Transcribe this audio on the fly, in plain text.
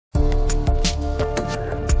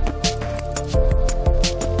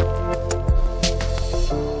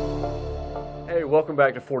welcome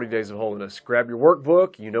back to 40 Days of Holiness. Grab your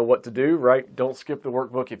workbook. You know what to do, right? Don't skip the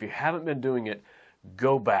workbook. If you haven't been doing it,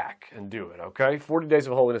 go back and do it, okay?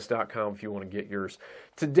 40daysofholiness.com if you want to get yours.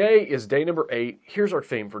 Today is day number 8. Here's our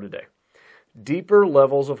theme for today. Deeper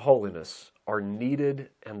levels of holiness are needed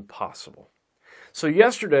and possible. So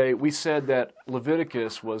yesterday we said that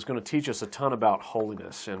Leviticus was going to teach us a ton about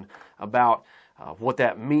holiness and about what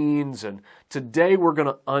that means, and today we're going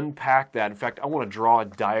to unpack that. In fact, I want to draw a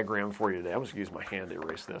diagram for you today. I'm just going to use my hand to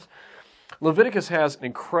erase this. Leviticus has an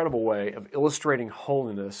incredible way of illustrating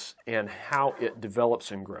holiness and how it develops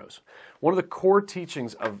and grows. One of the core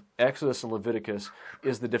teachings of Exodus and Leviticus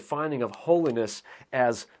is the defining of holiness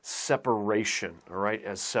as separation, all right,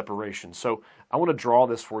 as separation. So I want to draw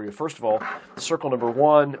this for you. First of all, circle number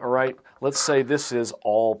 1, all right, let's say this is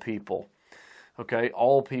all people. Okay,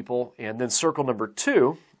 all people. And then circle number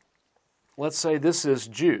 2, let's say this is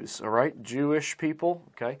Jews, all right, Jewish people,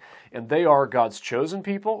 okay, and they are God's chosen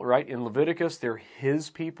people, right? In Leviticus, they're His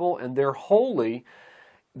people, and they're holy.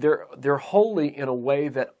 They're holy in a way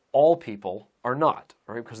that all people are not,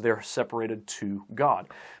 right? Because they're separated to God.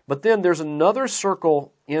 But then there's another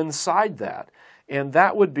circle inside that, and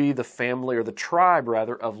that would be the family, or the tribe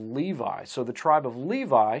rather, of Levi. So the tribe of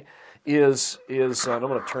Levi is and I'm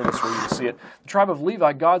going to turn this where you can see it. The tribe of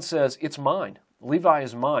Levi, God says, it's mine. Levi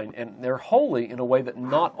is mine, and they're holy in a way that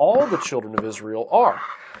not all the children of Israel are.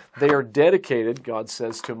 They are dedicated, God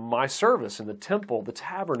says, to my service in the temple, the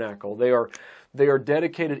tabernacle. They are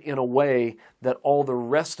dedicated in a way that all the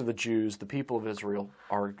rest of the Jews, the people of Israel,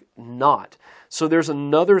 are not. So there's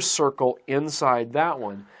another circle inside that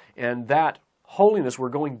one, and that holiness, we're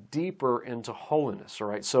going deeper into holiness, all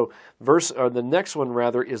right? So the next one,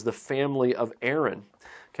 rather, is the family of Aaron.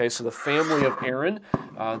 Okay, so the family of Aaron,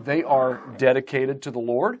 they are dedicated to the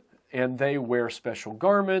Lord, and they wear special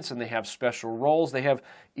garments, and they have special roles. They have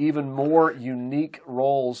even more unique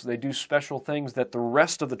roles. They do special things that the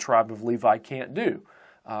rest of the tribe of Levi can't do.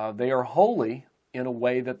 They are holy in a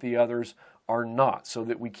way that the others are not, so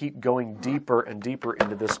that we keep going deeper and deeper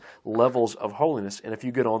into this levels of holiness. And if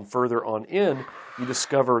you get on further on in, you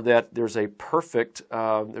discover that there's a perfect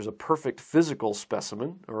physical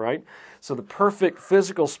specimen, all right? So the perfect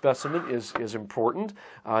physical specimen is important.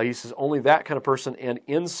 He says only that kind of person, and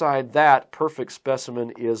inside that perfect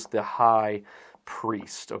specimen is the high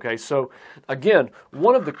priest. Okay, so again,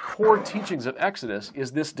 one of the core teachings of Exodus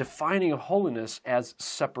is this defining of holiness as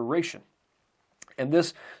separation. And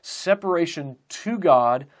this separation to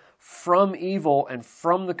God from evil and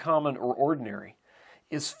from the common or ordinary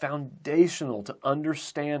is foundational to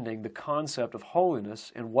understanding the concept of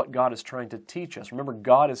holiness and what God is trying to teach us. Remember,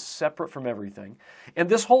 God is separate from everything. And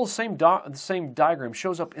this whole same diagram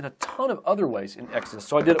shows up in a ton of other ways in Exodus.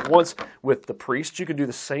 So I did it once with the priests. You can do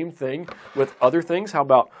the same thing with other things. How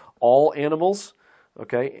about all animals?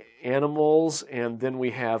 Okay, animals, and then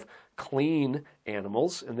we have clean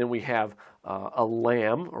animals, and then we have a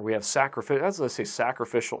lamb, or we have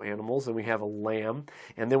sacrificial animals, and we have a lamb,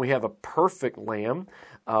 and then we have a perfect lamb,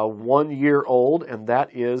 1 year old, and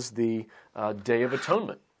that is the Day of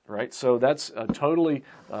Atonement, right? So that's a totally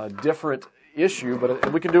different issue,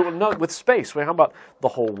 but we can do it with space. How about the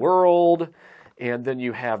whole world? And then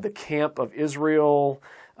you have the camp of Israel,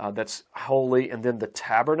 that's holy, and then the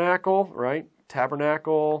tabernacle, right?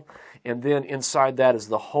 Tabernacle, and then inside that is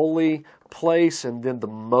the holy place, and then the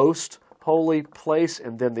most holy place,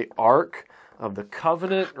 and then the Ark of the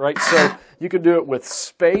Covenant, right? So you can do it with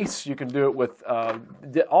space, you can do it with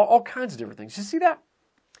all kinds of different things. You see that?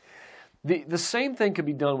 The same thing can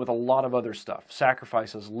be done with a lot of other stuff.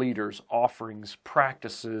 Sacrifices, leaders, offerings,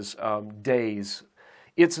 practices, days.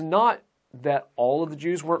 It's not that all of the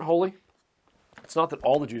Jews weren't holy. It's not that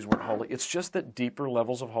all the Jews weren't holy. It's just that deeper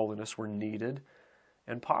levels of holiness were needed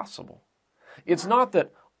and possible. It's not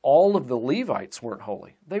that all of the Levites weren't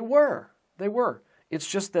holy. They were. It's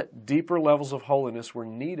just that deeper levels of holiness were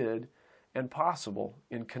needed and possible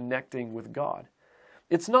in connecting with God.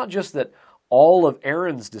 It's not just that all of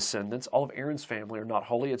Aaron's descendants, all of Aaron's family are not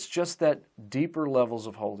holy. It's just that deeper levels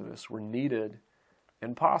of holiness were needed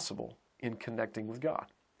and possible in connecting with God.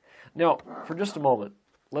 Now, for just a moment,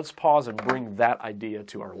 let's pause and bring that idea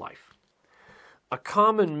to our life. A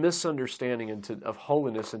common misunderstanding of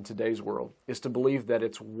holiness in today's world is to believe that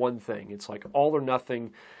it's one thing. It's like all or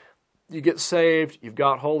nothing. You get saved, you've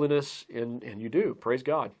got holiness, and you do. Praise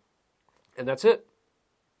God. And that's it.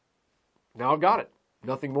 Now I've got it.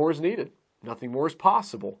 Nothing more is needed. Nothing more is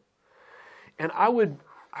possible. And I would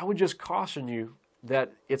just caution you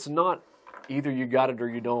that it's not either you got it or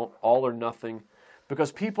you don't, all or nothing,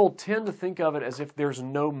 because people tend to think of it as if there's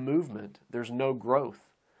no movement, there's no growth,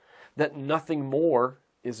 that nothing more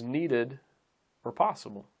is needed or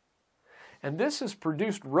possible. And this has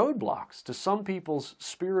produced roadblocks to some people's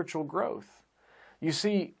spiritual growth. You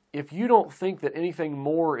see, if you don't think that anything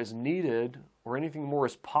more is needed or anything more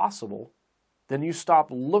is possible, then you stop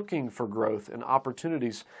looking for growth and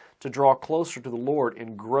opportunities to draw closer to the Lord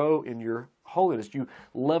and grow in your holiness. You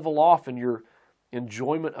level off in your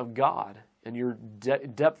enjoyment of God and your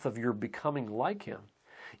depth of your becoming like Him.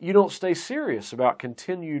 You don't stay serious about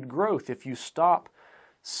continued growth if you stop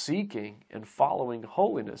seeking and following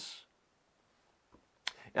holiness.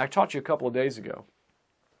 And I taught you a couple of days ago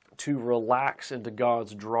to relax into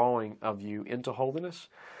God's drawing of you into holiness.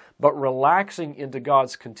 But relaxing into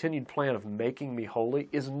God's continued plan of making me holy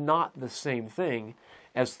is not the same thing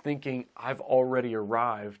as thinking I've already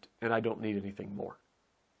arrived and I don't need anything more.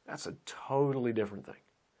 That's a totally different thing.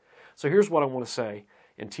 So here's what I want to say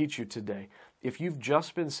and teach you today. If you've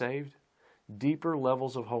just been saved, deeper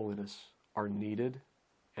levels of holiness are needed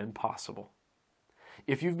and possible.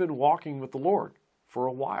 If you've been walking with the Lord for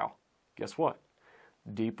a while, guess what?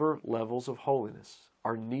 Deeper levels of holiness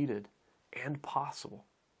are needed and possible.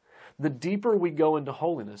 The deeper we go into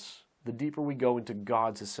holiness, the deeper we go into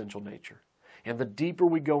God's essential nature. And the deeper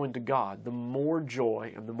we go into God, the more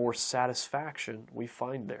joy and the more satisfaction we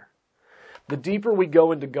find there. The deeper we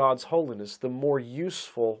go into God's holiness, the more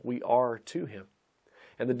useful we are to Him.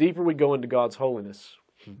 And the deeper we go into God's holiness,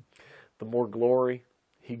 the more glory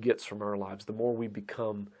He gets from our lives, the more we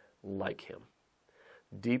become like Him.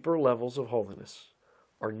 Deeper levels of holiness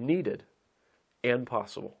are needed and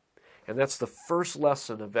possible. And that's the first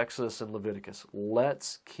lesson of Exodus and Leviticus.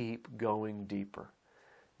 Let's keep going deeper.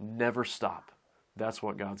 Never stop. That's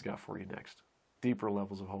what God's got for you next. Deeper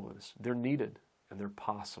levels of holiness. They're needed and they're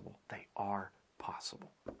possible. They are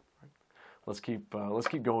possible. Right? Let's keep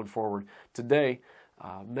going forward. Today,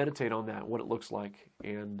 meditate on that, what it looks like,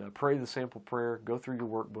 and pray the sample prayer. Go through your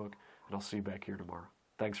workbook, and I'll see you back here tomorrow.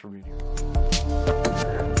 Thanks for being here.